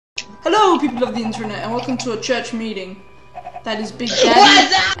Hello, people of the internet, and welcome to a church meeting. That is Big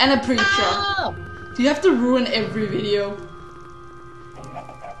Daddy and a preacher. Do you have to ruin every video?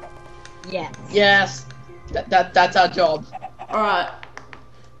 Yes. Yes. That's our job. Alright.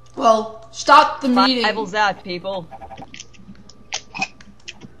 Well, start the meeting. Bible's out, people.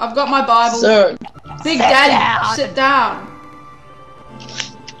 I've got my Bible. Sir. Big Daddy, sit down.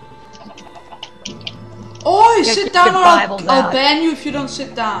 Oi, sit down or I'll ban you if you don't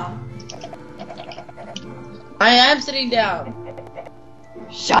sit down. I am sitting down.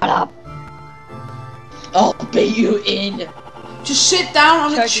 Shut up. I'll bait you in. Just sit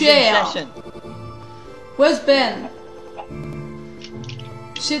down on a chair. Where's Ben?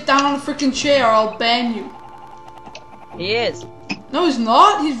 Sit down on a freaking chair or I'll ban you. He is. No, he's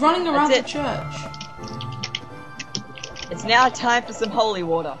not. He's running around the church. It's now time for some holy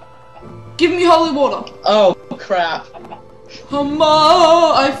water. Give me holy water. Oh, crap.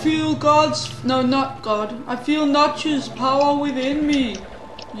 I feel God's... No, not God. I feel Notch's power within me.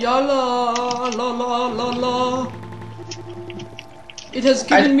 Yalla, la la la la. It has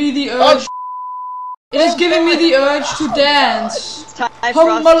given me the urge... It has given me the urge to dance.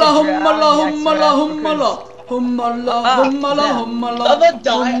 Hummala, hummala, hummala, hummala. Hummala, hummala,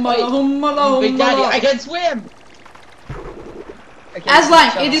 hummala. Hummala, Big Daddy, I hummala. can swim. Okay,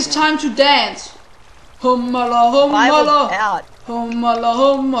 Azlankz, it is time to dance. Hummala, hummala. Bible's out. Hummala,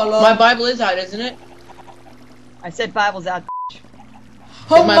 hummala. My Bible is out, isn't it? I said Bible's out.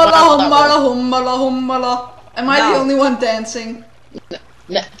 Hummala, hummala, hummala, hummala. Am I the only one dancing?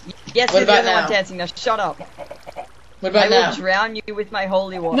 No. Yes, What you're the about only one now? dancing. Now shut up. What about I will now? drown you with my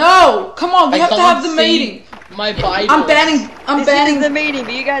holy water. No! Come on, we have to have the can't meeting. see my Bible. I'm banning the meeting,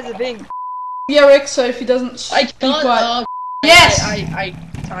 but you guys are being. Yaerxv123 if he doesn't I be can't. quiet. Yes! I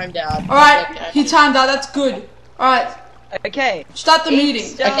timed out. Alright, he timed out, that's good. Alright, Okay. start the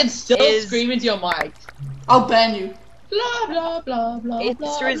meeting. I can still scream into your mic. I'll ban you. Blah blah blah blah.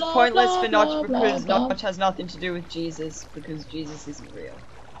 Easter is pointless for Notch because Notch has nothing to do with Jesus because Jesus isn't real.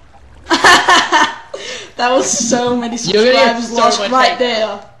 That was so many You're gonna get subscribers so lost much right hate.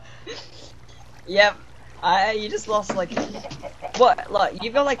 there. Yep. You just lost like what? Look,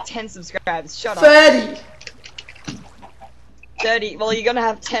 you've got like 10 subscribers. Shut up. 30. 30. Well, you're gonna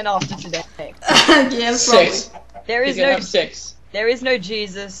have 10 after today. Yes, probably. 6. There He's is gonna no have 6. There is no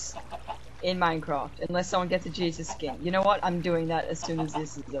Jesus in Minecraft unless someone gets a Jesus skin. You know what? I'm doing that as soon as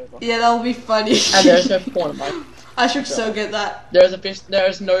this is over. Yeah, that'll be funny. And there's no porn in Minecraft. I should so get that.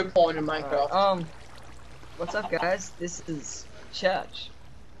 There's no porn in Minecraft. What's up, guys? This is church.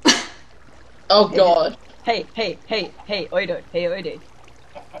 Oh god. Hey, Oido.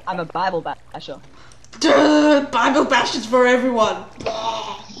 I'm a Bible basher. Duh, Bible bashes for everyone.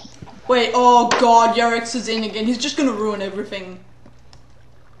 Wait, oh god, Yaerxv123 is in again. He's just gonna ruin everything.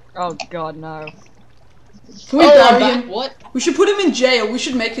 Oh god, no. Can we bury him? What? We should put him in jail. We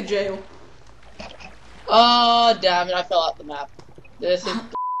should make a jail. Oh damn it! I fell out the map. This is.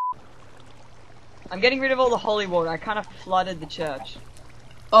 I'm getting rid of all the holy water. I kind of flooded the church.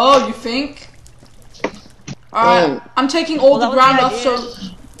 Oh, you think? Alright, I'm taking all the that was ground the off, idea.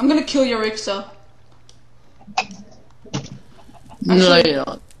 so I'm gonna kill Yaerxv123. No, you're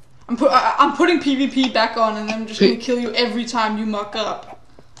not. I'm putting PvP back on, and I'm just gonna kill you every time you muck up.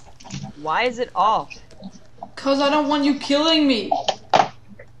 Why is it off? Cause I don't want you killing me.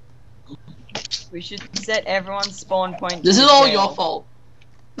 We should set everyone's spawn point. This to is all jail. your fault.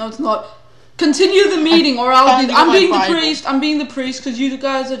 No, it's not. Continue the meeting, or I'll be. I'm my being the Bible. priest. I'm being the priest, cause you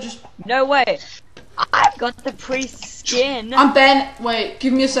guys are just. No way. I've got the priest skin. I'm Ben. Wait,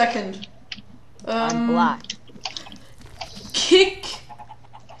 give me a second. I'm black. Kick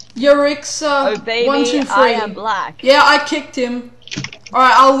Yaerxv123. Obey me. I am black. Yeah, I kicked him.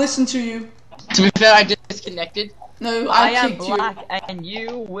 Alright, I'll listen to you. To be fair, I disconnected. No, I I am kicked black, and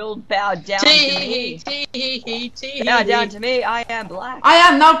you will bow down to me. Bow down to me. I am black. I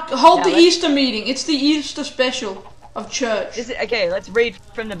am. Now hold Now the let's- Easter meeting. It's the Easter special of church. Okay, let's read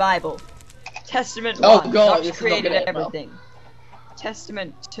from the Bible. Testament Oh, 1. God, Notch this is not created gonna end well. everything.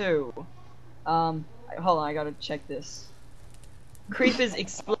 Testament 2. Hold on, I gotta check this. Creepers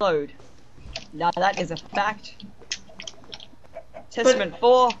explode. Now that is a fact. Testament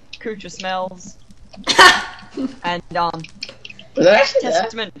 4. Coocher smells. And Was that actually there?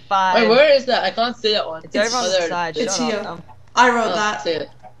 Testament 5. Wait, where is that? I can't see that one. It's over on Oh, the there it side. is. It's Shut here. up. I wrote Oh, that. see it.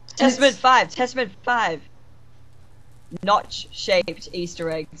 Testament 5. Testament 5. Notch-shaped Easter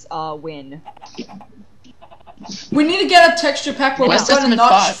eggs are win. We need to get a texture pack where What's we've got a Testament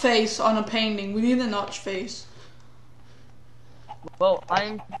notch 5? face on a painting. We need a notch face. Well,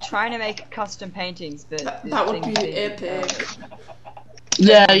 I'm trying to make custom paintings, but That would be things being- epic.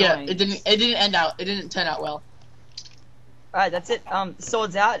 Yeah, very yeah. annoying. It didn't end out. It didn't turn out well. Alright, that's it.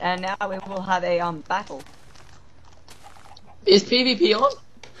 Swords out, and now we will have a battle. Is PvP on?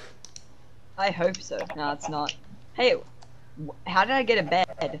 I hope so. No, it's not. Hey, how did I get a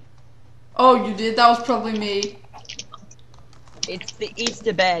bed? Oh, you did? That was probably me. It's the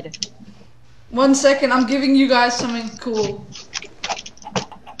Easter bed. 1 second, I'm giving you guys something cool.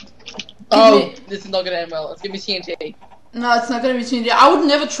 Oh, this is not gonna end well. Let's give me TNT. No, it's not gonna be TNT. I would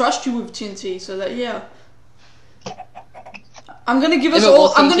never trust you with TNT, so that, yeah. I'm gonna give us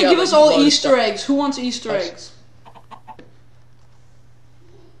all. I'm gonna give us all Easter eggs. Who wants Easter eggs?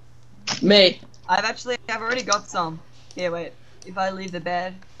 Me. I've already got some. Here, wait. If I leave the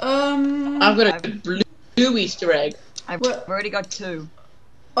bed, I've got a blue Easter egg. I've What? already got 2.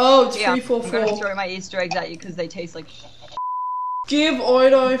 Oh, it's Yeah, 3, 4, I'm gonna 4. throw my Easter eggs at you because they taste like. Give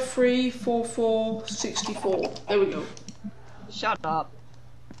Oido 3, 4, 4, 64. There we go. Shut up.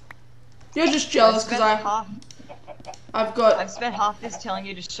 You're just jealous because I've spent half this telling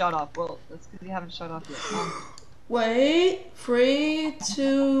you to shut up. Well, that's because you haven't shut up yet. Wait. 3,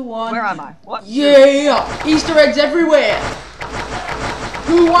 2, 1. Where am I? What? Yeah! Easter eggs everywhere!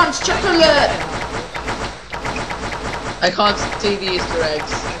 Who wants chocolate? I can't see the Easter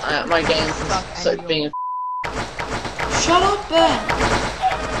eggs. My game's so being. Shut up, Ben!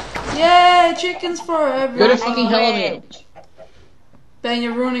 Yay! Chickens forever! Go to fucking hell of you. Ben,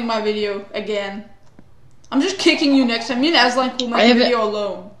 you're ruining my video again. I'm just kicking you next time. Me and Azlankz will make a video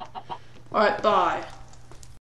alone. Alright, bye.